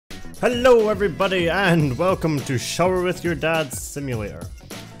Hello everybody and welcome to Shower with Your Dad Simulator.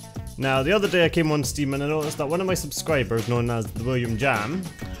 Now the other day I came on Steam and I noticed that one of my subscribers, known as the William Jam,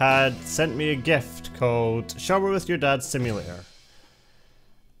 had sent me a gift called Shower with Your Dad Simulator.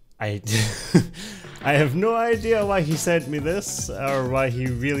 I have no idea why he sent me this or why he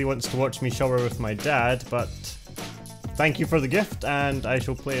really wants to watch me shower with my dad, but thank you for the gift and I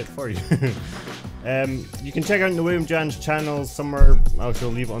shall play it for you. You can check out the William Jan's channel somewhere. I shall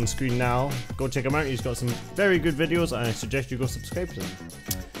leave it on screen now. Go check him out. He's got some very good videos and I suggest you go subscribe to them.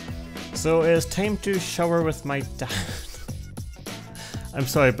 So it's time to shower with my dad. I'm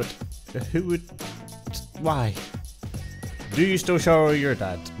sorry, but who would... why? Do you still shower with your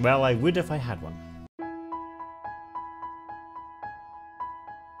dad? Well, I would if I had one.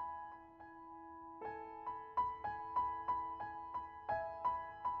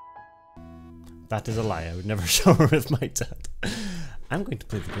 That is a lie, I would never shower with my dad. I'm going to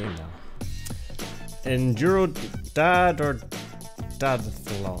play the game now. Enduro Dad or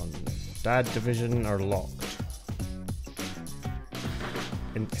Dadathlon? Dad Division or Locked?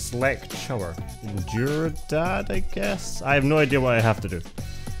 Select shower. Enduro Dad, I guess? I have no idea what I have to do.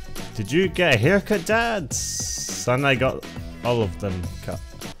 Did you get a haircut, Dad? Son, I got all of them cut.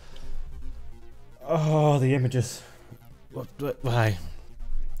 Oh, the images. Why?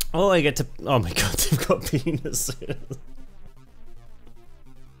 Oh, I get to... oh my god, they've got penises.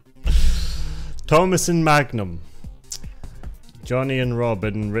 Thomas and Magnum. Johnny and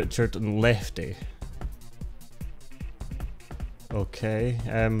Robin, Richard and Lefty. Okay,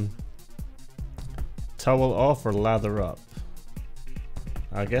 towel off or lather up?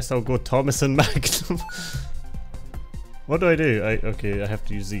 I guess I'll go Thomas and Magnum. What do I do? Okay, I have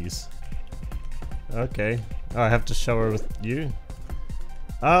to use these. Okay. Oh, I have to shower with you?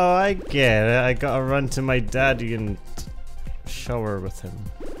 Oh, I get it. I gotta run to my daddy and shower with him.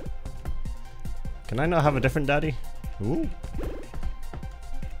 Can I not have a different daddy? Ooh.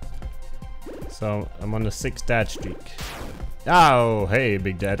 So, I'm on the 6 dad streak. Oh, hey,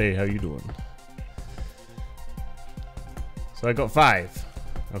 big daddy. How you doing? So I got 5.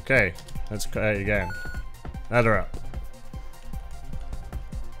 Okay, let's try it again. Ladder up.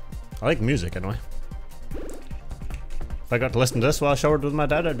 I like music anyway. If I got to listen to this while I showered with my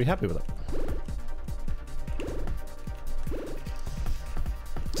dad, I'd be happy with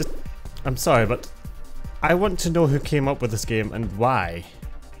it. I'm sorry, but I want to know who came up with this game and why.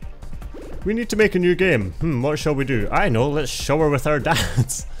 We need to make a new game. What shall we do? I know, let's shower with our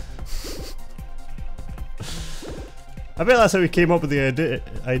dads. I bet that's how he came up with the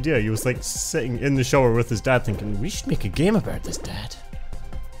idea. He was like sitting in the shower with his dad thinking, we should make a game about this, Dad.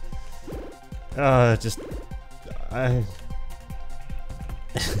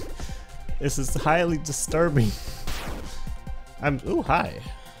 This is highly disturbing. Oh, hi.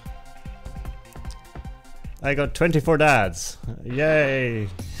 I got 24 dads. Yay.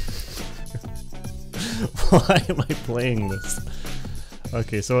 Why am I playing this?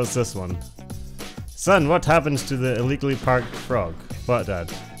 Okay, so what's this one? Son, what happens to the illegally parked frog? What,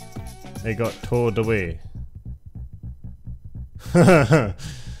 Dad? They got towed away.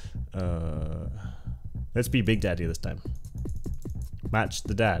 Let's be Big Daddy this time. Match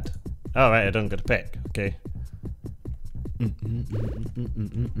the dad. Oh, right, I don't get a pick. Okay.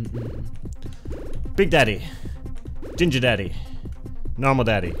 Big Daddy. Ginger Daddy. Normal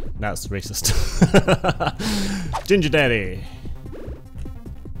Daddy. That's racist. Ginger Daddy.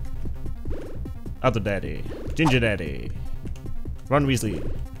 Other Daddy. Ginger Daddy. Ron Weasley.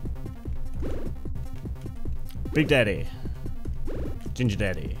 Big Daddy. Ginger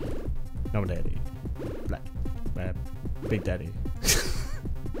Daddy. Normal Daddy. Black. Big Daddy.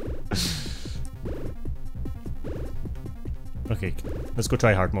 Okay, let's go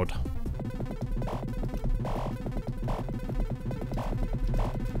try hard mode.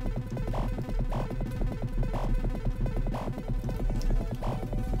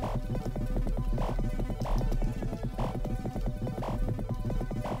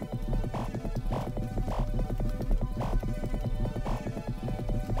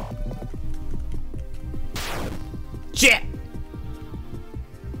 Shit!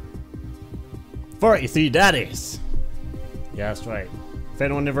 43 daddies! Yeah, that's right. If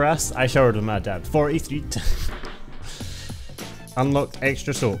anyone never asks, I showered with my dad 43 times. Unlocked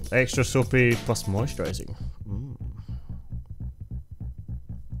extra soap. Extra soapy plus moisturizing.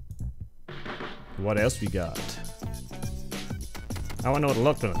 What else we got? I wanna know what the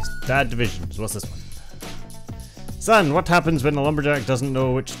locked one is. Dad Divisions. What's this one? Son, what happens when a lumberjack doesn't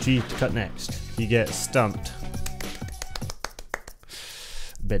know which tree to cut next? He gets stumped.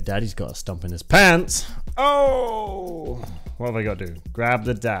 Bet Daddy's got a stump in his pants. Oh! What have I got to do? Grab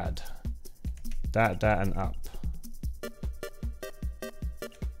the dad. that, and up.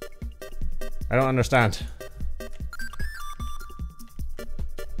 I don't understand.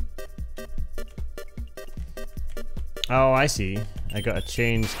 Oh, I see. I gotta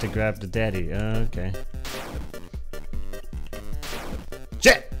change to grab the daddy. Okay.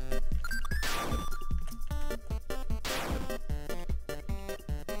 Shit!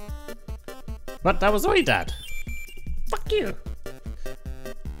 But that was my dad. Fuck you.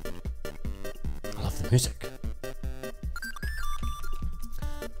 I love the music.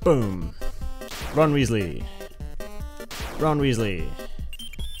 Boom. Ron Weasley. Ron Weasley.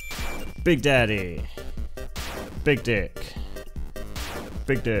 Big Daddy. Big Dick.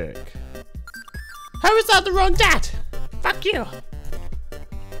 Big Dick. How is that the wrong dad? Fuck you.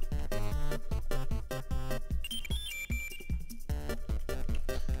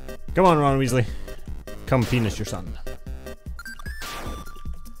 Come on, Ron Weasley. Come penis your son.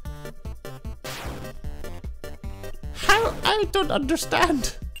 How? I don't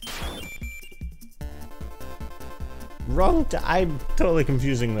understand. Wrong. I'm totally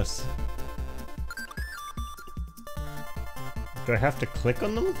confusing this. Do I have to click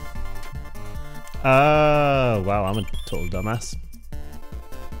on them? Oh, wow, I'm a total dumbass.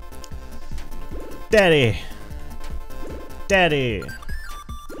 Daddy! Daddy!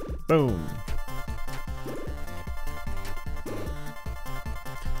 Boom.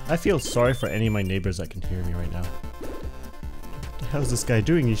 I feel sorry for any of my neighbors that can hear me right now. What the hell is this guy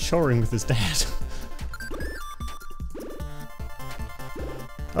doing? He's showering with his dad.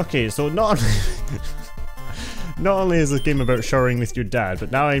 Okay, so not only is this game about showering with your dad,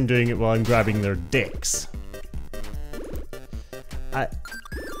 but now I'm doing it while I'm grabbing their dicks.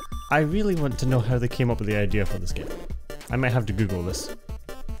 I really want to know how they came up with the idea for this game. I might have to Google this.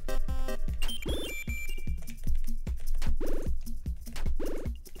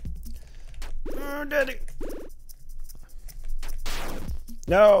 Oh, daddy.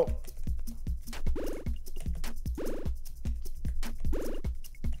 No.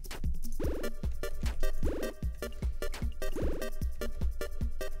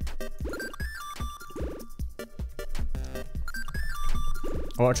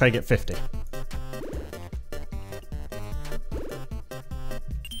 I want to try to get 50.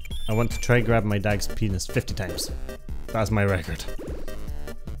 I want to try grab my dad's penis 50 times. That's my record.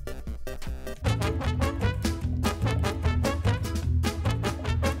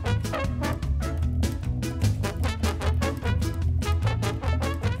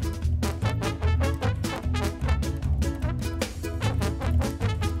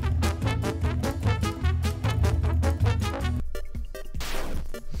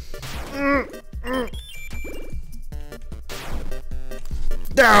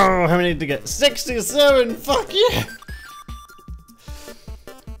 Oh, how many to get? 67! Fuck yeah!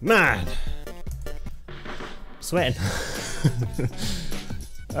 Man! Sweating.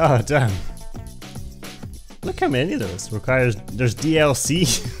 Oh, damn. Look how many there is. Requires. There's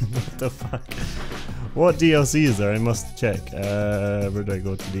DLC? What the fuck? What DLC is there? I must check. Where do I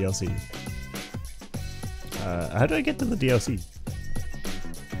go to DLC? How do I get to the DLC?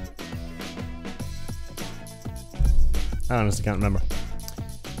 I honestly can't remember.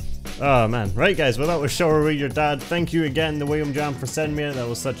 Oh man, right guys, well that was Shower With Your Dad. Thank you again to William Jam for sending me it, that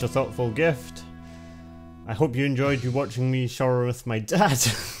was such a thoughtful gift. I hope you enjoyed you watching me shower with my dad.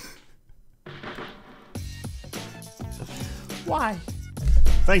 Why?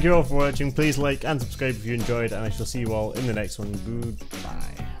 Thank you all for watching, please like and subscribe if you enjoyed, and I shall see you all in the next one.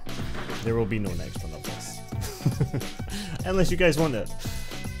 Goodbye. There will be no next one of this. Unless you guys want it.